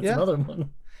 That's Yeah. another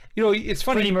one. You know, it's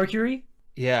funny. Freddie Mercury?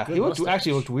 Yeah. Good He looked, mustache.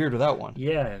 actually looked weird without one.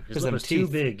 Yeah, his 'Cause lip them was too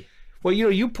teeth. big. Well, you know,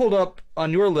 you pulled up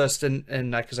on your list, and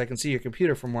because I can see your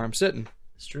computer from where I'm sitting,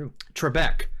 It's true.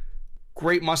 Trebek,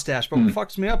 great mustache. But what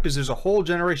fucks me up is there's a whole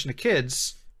generation of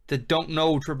kids that don't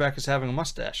know Trebek is having a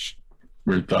mustache.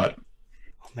 Weird thought.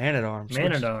 Man-at-Arms.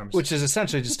 Man-at-Arms. Which is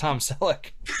essentially just Tom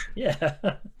Selleck. Yeah.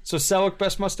 So Selleck,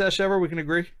 best mustache ever, we can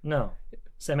agree? No.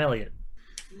 Sam Elliott.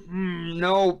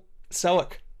 No,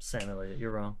 Selleck. Sam Elliott,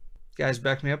 you're wrong. Guys,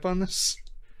 back me up on this.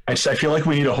 I feel like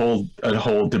we need a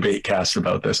whole debate cast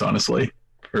about this, honestly,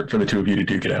 for the two of you to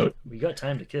duke it out. We got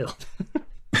time to kill.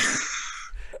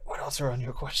 What else are on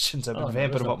your questions? I've been No,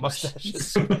 vamping there's no about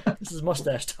mustaches. This is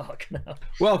mustache talk now.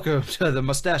 Welcome to the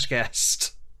Mustache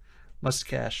Cast.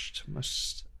 Mustache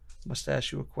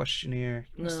you a questionnaire.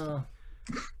 No.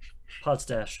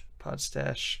 Podstash.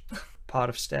 Podstash. Pot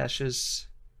of stashes.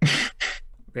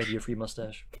 Radio-free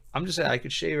mustache. I'm just saying I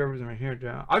could shave everything right here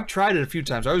down. I've tried it a few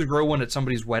times. I always grow one at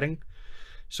somebody's wedding.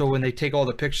 So when they take all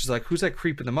the pictures, like, who's that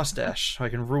creep in the mustache? So I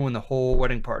can ruin the whole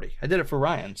wedding party. I did it for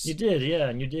Ryan's. You did, yeah,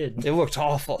 and you did. It looked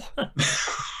awful.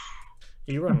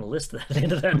 You were on a list at the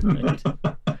end of that night.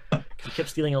 You kept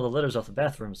stealing all the letters off the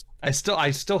bathrooms. I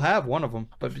still have one of them,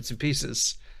 but it's in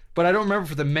pieces. But I don't remember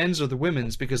for the men's or the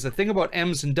women's, because the thing about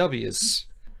M's and W's,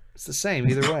 it's the same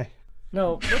either way.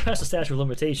 No, we're past the statute of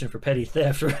limitation for petty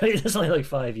theft, right? It's only like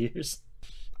 5 years.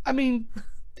 I mean,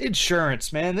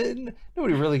 insurance, man.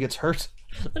 Nobody really gets hurt.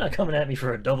 They're not coming at me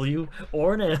for a W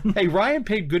or an M. Hey, Ryan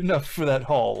paid good enough for that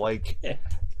haul. Like,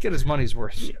 get his money's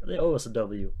worth. Yeah, they owe us a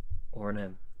W or an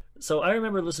M. So I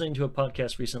remember listening to a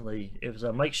podcast recently. It was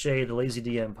Mike Shea, the Lazy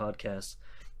DM podcast,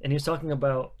 and he was talking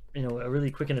about, a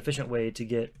really quick and efficient way to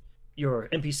get your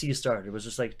NPC started. It was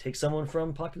just like, take someone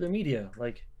from popular media,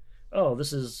 like, oh,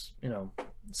 this is,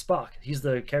 Spock. He's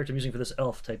the character I'm using for this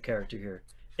elf type character here.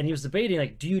 And he was debating,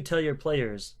 like, do you tell your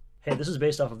players, hey, this is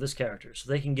based off of this character, so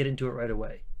they can get into it right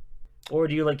away? Or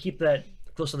do you, like, keep that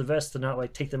close to the vest to not,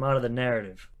 like, take them out of the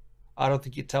narrative? I don't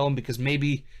think you tell them, because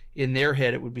maybe in their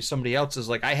head it would be somebody else's.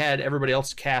 Like, I had everybody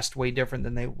else cast way different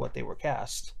than what they were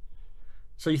cast.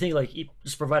 So you think, like,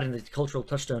 just providing the cultural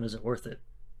touchstone isn't worth it?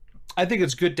 I think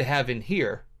it's good to have in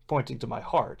here, pointing to my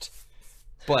heart,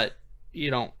 but you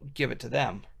don't give it to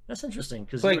them. That's interesting,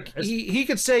 because like he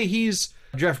could say he's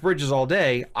Jeff Bridges all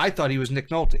day. I thought he was Nick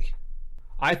Nolte.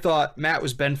 I thought Matt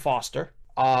was Ben Foster,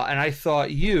 and I thought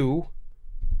I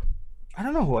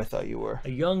don't know who I thought you were. a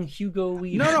young Hugo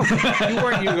Weaving. No, you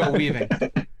weren't Hugo Weaving.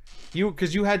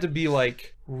 Because you had to be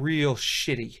like real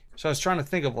shitty. So I was trying to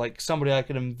think of like somebody I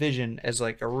could envision as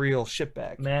like a real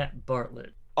shitbag. Matt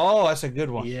Bartlett. Oh, that's a good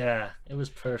one. Yeah, it was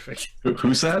perfect.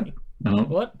 Who's that? No,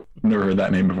 What? never heard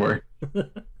that name before.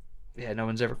 Yeah, no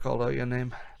one's ever called out your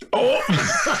name. Oh,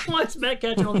 Why's Matt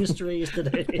catching all these strays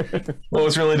today? well,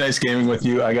 it's really nice gaming with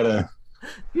you. I got a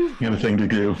thing to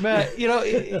do. Matt, you're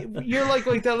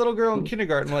like that little girl in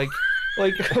kindergarten. Like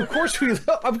of course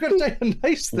I'm gonna say a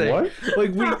nice thing. What?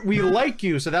 Like we like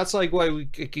you, so that's like why we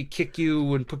could kick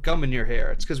you and put gum in your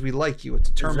hair. It's because we like you. It's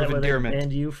a term Is that of why they endearment.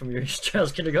 banned you from your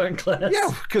child's kindergarten class?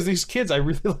 Yeah, because these kids, I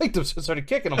really liked them, so I started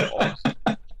kicking them.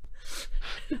 Oh,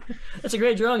 That's a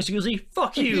great drawing, Susie.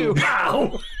 Fuck you.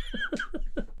 Wow.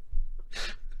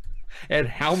 and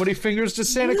how many fingers does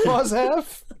Santa Claus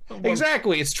have?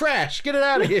 Exactly, it's trash. Get it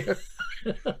out of here.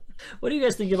 What do you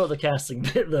guys think about the casting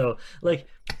bit, though? Like,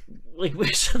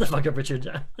 shut the fuck up, Richard.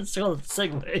 It's called a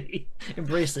segue.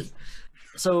 Embrace it.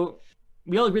 So,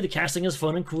 we all agree the casting is a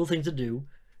fun and cool thing to do.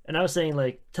 And I was saying,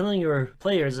 like, telling your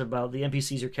players about the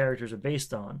NPCs your characters are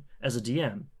based on as a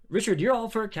DM. Richard, you're all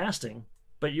for casting,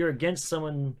 but you're against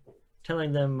someone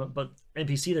telling them about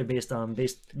NPC they're based on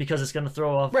because it's going to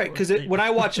throw off. Right, because when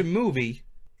I watch a movie,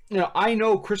 I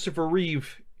know Christopher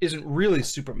Reeve isn't really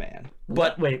Superman,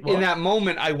 but Wait, what? in that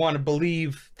moment, I want to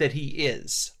believe that he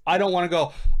is. I don't want to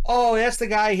go, oh, that's the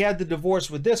guy he had the divorce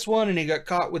with this one, and he got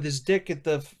caught with his dick at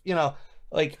the,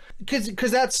 like, because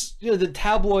that's the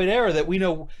tabloid era that we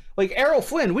know. Like Errol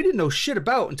Flynn, we didn't know shit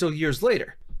about until years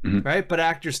later, right? But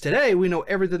actors today, we know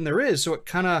everything there is, so it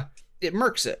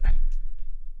murks it.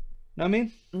 Know what I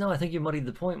mean? No, I think you muddied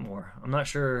the point more. I'm not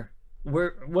sure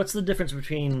what's the difference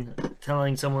between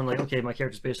telling someone like, okay, my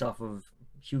character's based off of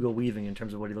Hugo Weaving in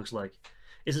terms of what he looks like.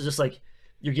 Is it just like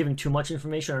you're giving too much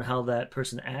information on how that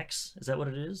person acts? Is that what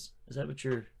it is? Is that what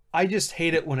you're... I just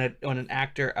hate it when an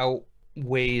actor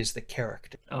outweighs the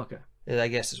character. Okay. I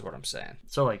guess is what I'm saying.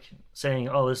 So like saying,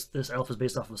 oh, this elf is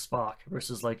based off of Spock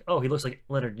versus like, oh, he looks like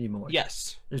Leonard Nimoy.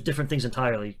 Yes. There's different things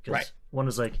entirely. Right. One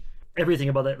is like everything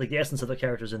about that, like the essence of the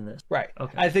characters in this. Right.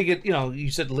 Okay. I think it,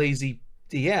 you said lazy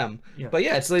DM, Yeah. but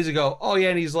yeah, it's lazy to go, oh yeah,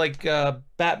 and he's like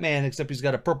Batman, except he's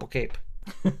got a purple cape.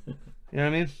 You know what I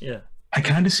mean? Yeah. I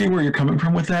kind of see where you're coming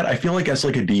from with that. I feel like as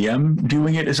like a DM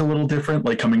doing it is a little different,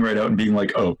 like coming right out and being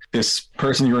like, oh, this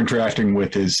person you're interacting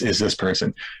with is this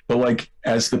person. But like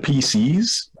as the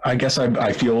PCs, I guess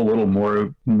I feel a little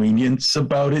more lenience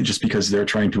about it just because they're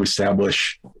trying to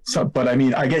establish some, but I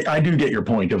mean, I do get your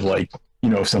point of like, you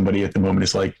know, if somebody at the moment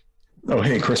is like, oh,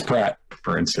 hey, Chris Pratt,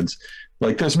 for instance,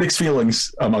 like there's mixed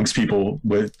feelings amongst people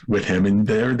with him, and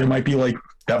there might be like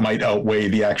that might outweigh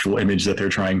the actual image that they're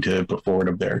trying to put forward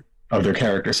of their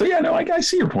character. So yeah, no, I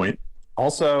see your point.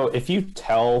 Also, if you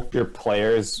tell your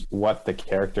players what the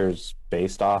character's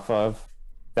based off of,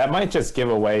 that might just give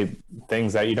away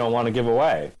things that you don't want to give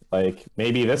away. Like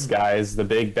maybe this guy is the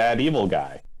big bad evil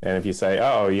guy, and if you say,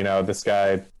 oh, you know, this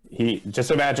guy, he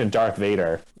just imagine Darth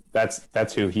Vader.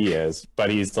 That's who he is,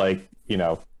 but he's like, you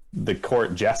know, the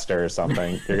court jester or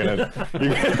something. You're gonna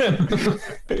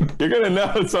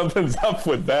know something's up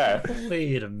with that.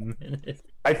 Wait a minute.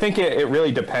 I think it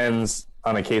really depends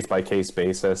on a case-by-case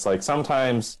basis. Like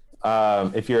sometimes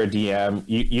if you're a DM,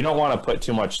 you don't want to put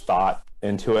too much thought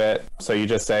into it. So you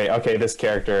just say, okay, this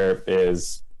character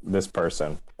is this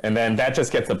person. And then that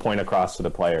just gets the point across to the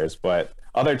players. But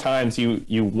other times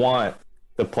you want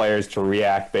the players to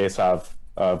react based off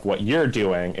of what you're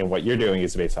doing, and what you're doing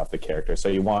is based off the character. So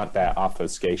you want that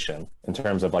obfuscation in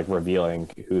terms of like revealing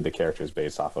who the character is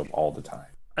based off of all the time.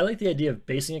 I like the idea of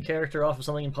basing a character off of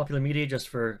something in popular media just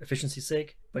for efficiency's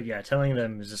sake. But yeah, telling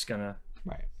them is just gonna...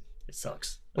 Right. It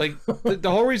sucks. Like,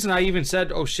 the whole reason I even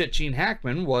said, oh shit, Gene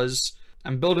Hackman, was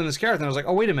I'm building this character. And I was like,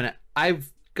 oh, wait a minute.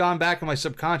 I've gone back in my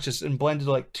subconscious and blended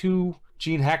like 2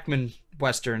 Gene Hackman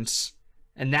Westerns,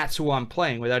 and that's who I'm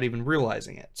playing without even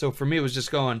realizing it. So for me, it was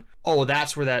just going, oh,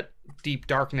 that's where that deep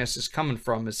darkness is coming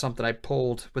from, is something I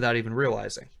pulled without even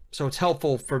realizing. So it's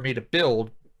helpful for me to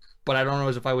build, but I don't know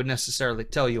as if I would necessarily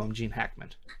tell you I'm Gene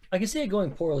Hackman. I can see it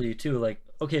going poorly too. Like,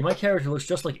 okay, my character looks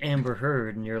just like Amber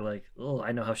Heard, and you're like, oh,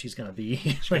 I know how she's gonna be.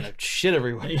 She's gonna shit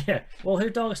everywhere. Yeah. Well, her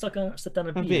dog stepped on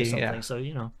a bee or something, yeah. so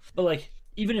you know. But like,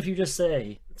 even if you just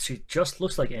say she just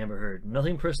looks like Amber Heard,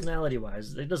 nothing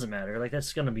personality-wise, it doesn't matter. Like,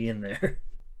 that's gonna be in there.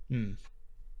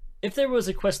 If there was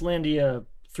a Questlandia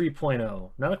 3.0,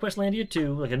 not a Questlandia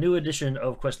 2, like a new edition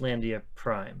of Questlandia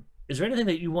Prime, is there anything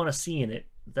that you want to see in it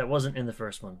that wasn't in the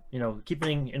first one? You know,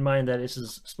 keeping in mind that this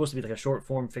is supposed to be like a short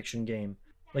form fiction game.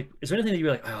 Like, is there anything that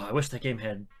you're like, oh, I wish that game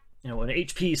had, you know, an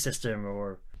HP system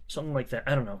or something like that?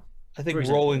 I don't know. I think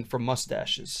rolling for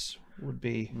mustaches would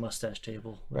be... Mustache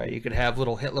table. Right, you could have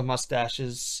little Hitler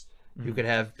mustaches, you could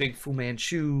have big Fu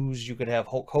Manchus, you could have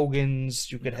Hulk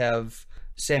Hogan's, you could have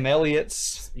Sam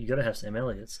Elliott's. You gotta have Sam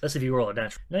Elliott's. That's if you roll a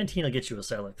natural. 19 will get you a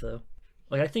Select, though.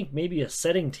 Like, I think maybe a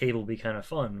setting table would be kind of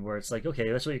fun, where it's like,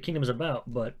 okay, that's what your kingdom is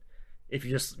about, but if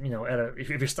you just, you know, if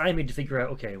you're stymied to figure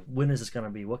out, okay, when is this gonna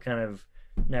be? What kind of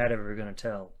narrative are we gonna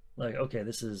tell? Like, okay,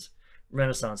 this is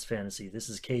Renaissance fantasy, this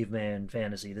is caveman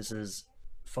fantasy, this is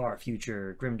far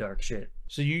future grimdark shit.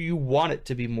 So you want it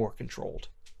to be more controlled.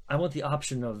 I want the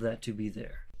option of that to be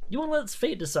there. You want to let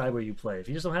fate decide where you play. If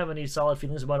you just don't have any solid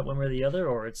feelings about it one way or the other,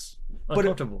 or it's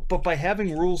uncomfortable. But by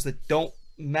having rules that don't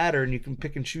matter and you can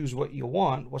pick and choose what you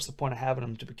want, what's the point of having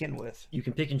them to begin with? You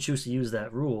can pick and choose to use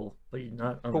that rule, but you're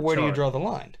not on But the where do you chart. draw the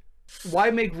line? Why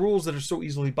make rules that are so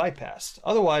easily bypassed?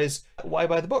 Otherwise, why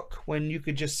buy the book when you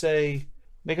could just say,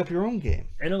 make up your own game?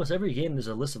 In almost every game, there's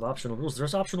a list of optional rules.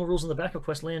 There's optional rules in the back of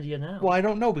Questlandia now. Well, I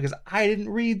don't know because I didn't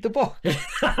read the book.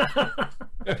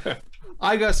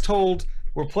 I got told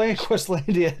we're playing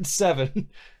Questlandia at 7.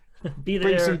 Be there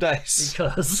Bring some dice.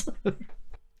 because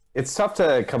It's tough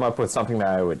to come up with something that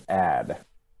I would add.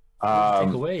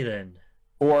 take away then.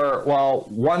 Or, well,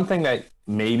 one thing that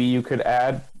maybe you could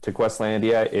add to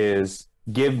Questlandia is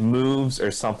give moves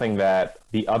or something that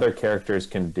the other characters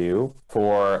can do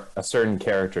for a certain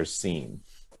character's scene.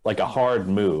 Like a hard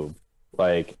move.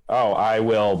 Like, oh, I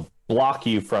will block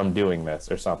you from doing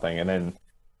this or something, and then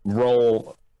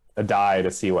roll a die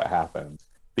to see what happens.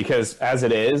 Because as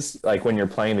it is, like when you're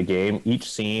playing the game, each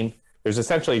scene, there's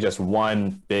essentially just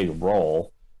one big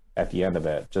roll at the end of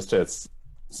it, just to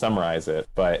summarize it.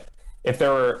 But if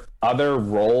there were other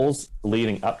roles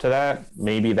leading up to that,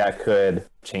 maybe that could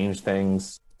change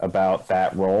things about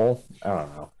that role. I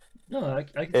don't know. No, I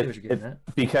can see what you're getting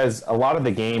at. Because a lot of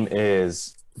the game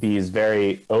is these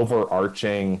very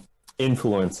overarching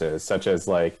influences, such as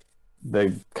like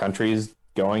the country's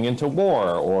going into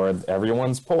war, or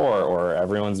everyone's poor, or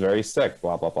everyone's very sick,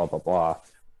 blah, blah, blah, blah, blah.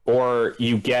 Or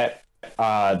you get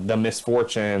the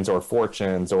misfortunes or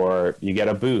fortunes, or you get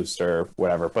a boost or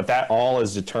whatever. But that all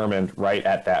is determined right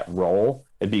at that roll.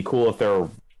 It'd be cool if there were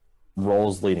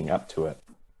rolls leading up to it.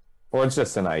 Or it's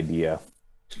just an idea.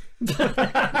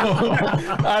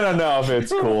 I don't know if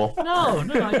it's cool. No,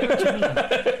 I get what you mean.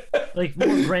 Like more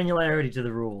granularity to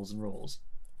the rules and roles.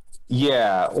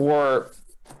 Yeah,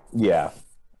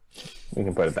 we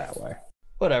can put it that way.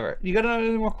 Whatever. You got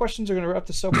any more questions? Or going to wrap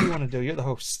this up? What do you want to do? You're the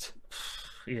host.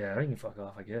 Yeah, I can fuck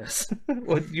off, I guess.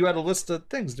 Well, you had a list of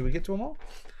things. Did we get to them all?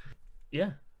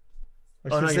 Yeah.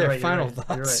 Oh, no, you're right. Final You're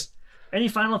thoughts. right. Any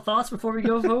final thoughts before we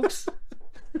go, folks?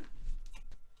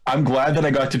 I'm glad that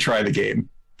I got to try the game.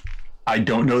 I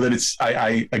don't know that it's.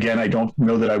 I don't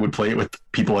know that I would play it with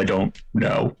people I don't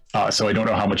know. So I don't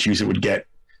know how much use it would get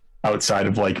outside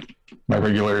of like my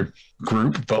regular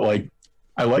group. But like,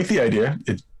 I like the idea.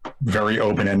 It's very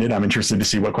open ended. I'm interested to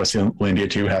see what Questlandia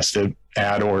 2 has to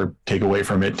add or take away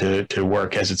from it to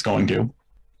work as it's going to.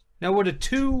 Now, would a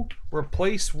 2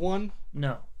 replace 1?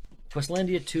 No.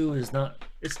 Questlandia 2 is not...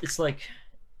 It's like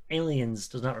Aliens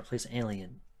does not replace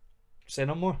Alien. Say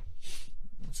no more.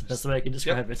 That's the best way I can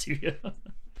describe it to you.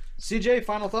 CJ,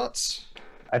 final thoughts?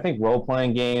 I think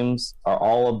role-playing games are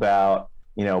all about,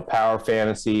 power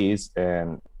fantasies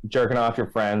and jerking off your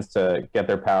friends to get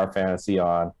their power fantasy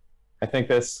on. I think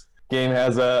this game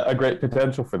has a great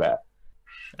potential for that.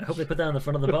 I hope they put that on the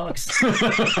front of the box.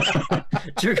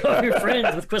 Jerk off your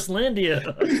friends with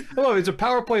Questlandia. Oh, it's a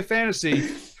power play fantasy.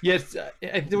 Yet,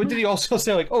 what did he also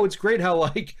say? Like, oh, it's great how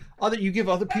you give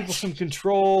other people some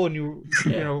control, and you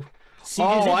know. See,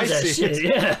 I that see. Shit.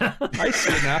 Yeah. I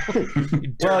see it now.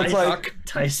 Well, it's like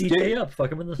tie CJ up,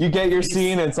 fuck him in the. You get your face.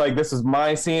 scene, and it's like, this is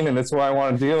my scene, and it's what I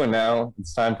want to do, and now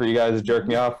it's time for you guys to jerk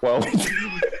me off. Well.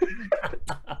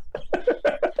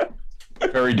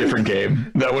 Very different game.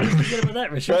 That would have Forget about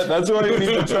that, Richard. That's why you need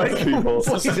to trust people.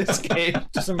 Play this game.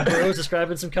 Just some bros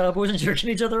describing some cowboys and jerking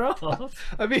each other off.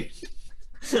 I mean,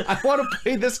 I want to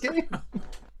play this game.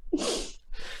 The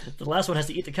last one has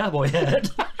to eat the cowboy head.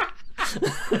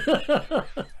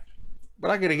 We're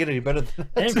not going to get any better than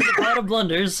that. And for the pot of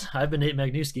blunders, I've been Nate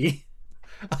Magnuski.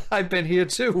 I've been here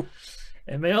too.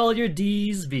 And may all your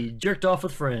D's be jerked off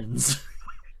with friends.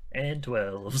 And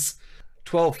 12s.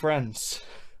 12 friends.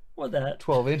 What that?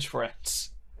 12-inch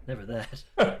friends. Never that.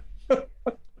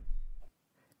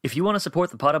 If you want to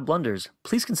support the Pot of Blunders,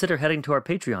 please consider heading to our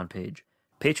Patreon page.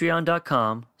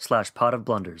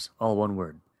 Patreon.com/potofblunders, all one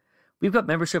word. We've got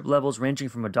membership levels ranging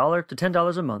from $1 to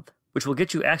 $10 a month, which will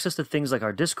get you access to things like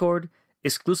our Discord,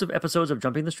 exclusive episodes of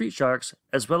Jumping the Street Sharks,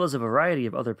 as well as a variety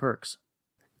of other perks.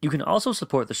 You can also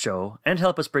support the show and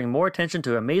help us bring more attention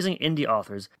to amazing indie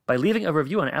authors by leaving a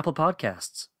review on Apple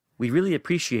Podcasts. We really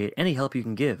appreciate any help you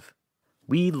can give.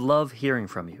 We love hearing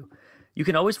from you. You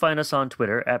can always find us on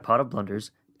Twitter at Pot of Blunders,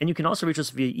 and you can also reach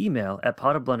us via email at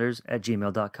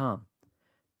potofblunders@gmail.com.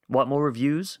 Want more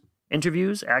reviews,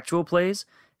 interviews, actual plays?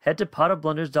 Head to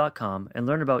potofblunders.com and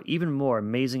learn about even more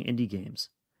amazing indie games.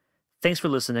 Thanks for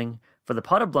listening. For the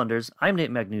Pot of Blunders, I'm Nate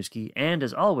Magnuski, and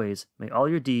as always, may all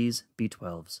your D's be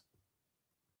 12s.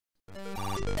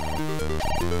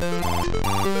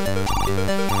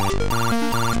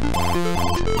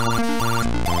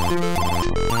 Thank you.